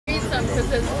some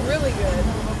because it's really good.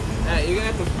 Hey, you're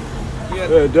gonna have to.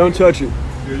 Yeah, don't touch it.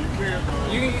 Yeah, you can't.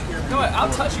 You know what?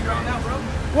 I'll touch you right now, bro.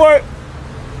 What?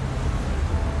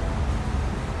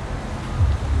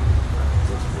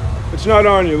 It's not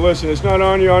on you. Listen, it's not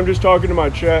on you. I'm just talking to my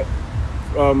chat.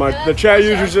 The chat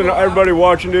users and everybody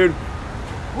watching, dude.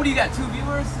 What do you got? 2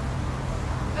 viewers?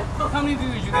 How many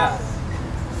viewers you got?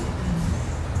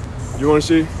 You want to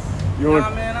see? You want? Nah,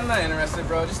 man, I'm not interested,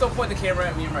 bro. Just don't point the camera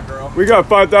at me and my girl. We got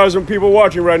 5,000 people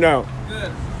watching right now.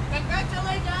 Good.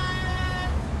 Congratulations!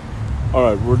 All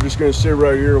right, we're just gonna sit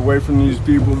right here, away from these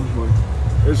people.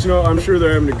 It's no. I'm sure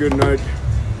they're having a good night.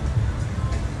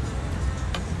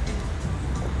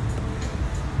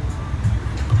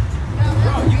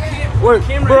 Bro, you can't. Wait,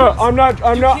 camera bro, at us.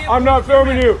 I'm not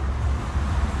filming you.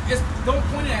 Just don't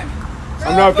point it at me.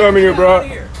 I'm not filming you, bro.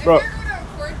 Bro, If you're gonna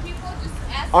record people, just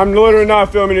ask I'm literally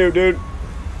not filming you, dude.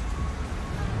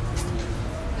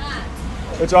 not.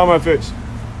 It's on my face.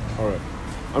 All right.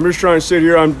 I'm just trying to sit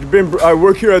here. I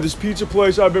work here at this pizza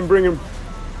place. I've been bringing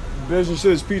business to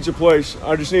this pizza place.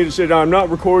 I just need to sit down. I'm not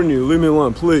recording you. Leave me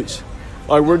alone, please.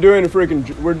 Like we're doing a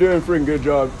freaking good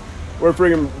job. We're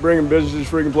freaking bringing business to this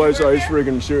freaking place. Like it's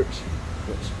freaking serious.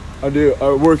 Yes, I do.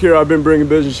 I work here. I've been bringing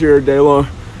business here day long.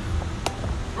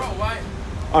 Bro, why?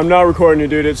 I'm not recording you,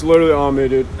 dude. It's literally on me,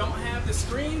 dude. Don't have the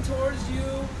screen towards you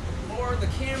or the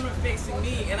camera facing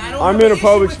me, and I don't. I'm have in an a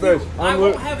public issue with space. you. I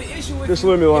won't have an issue with Just you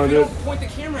leave me alone, if you dude. don't point the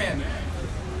camera at me.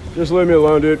 Just leave me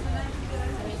alone, dude.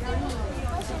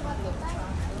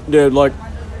 Dude, like,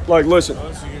 listen.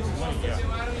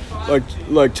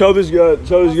 Like, tell this guy,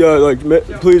 like,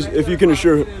 please, if you can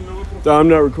assure him that I'm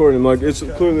not recording. Like, it's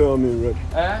clearly on me, Rich.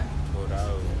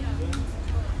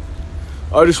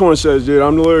 I just want to say, dude,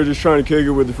 I'm literally just trying to kick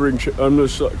it with the freaking. I'm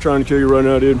just trying to kick it right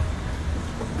now, dude.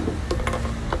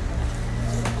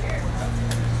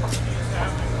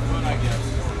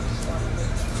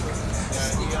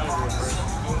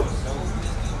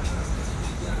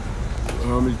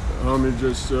 Homie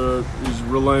just he's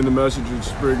relaying the message. It's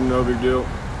freaking no big deal.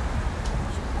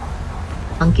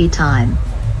 Monkey time.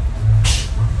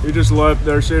 He just left.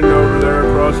 They're sitting over there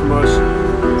across from us.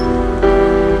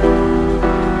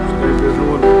 Stay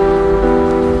vigilant.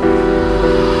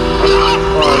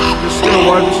 Alright, just gonna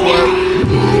wipe the sweat.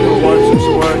 Just gonna wipe some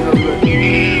sweat and everything.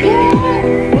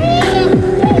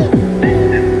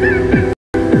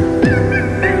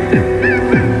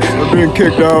 They're being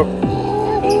kicked out.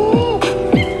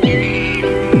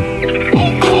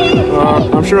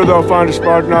 I'm sure they'll find a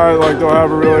spot tonight. Like they'll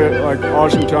have a really like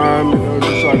awesome time. You know,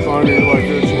 just like finding like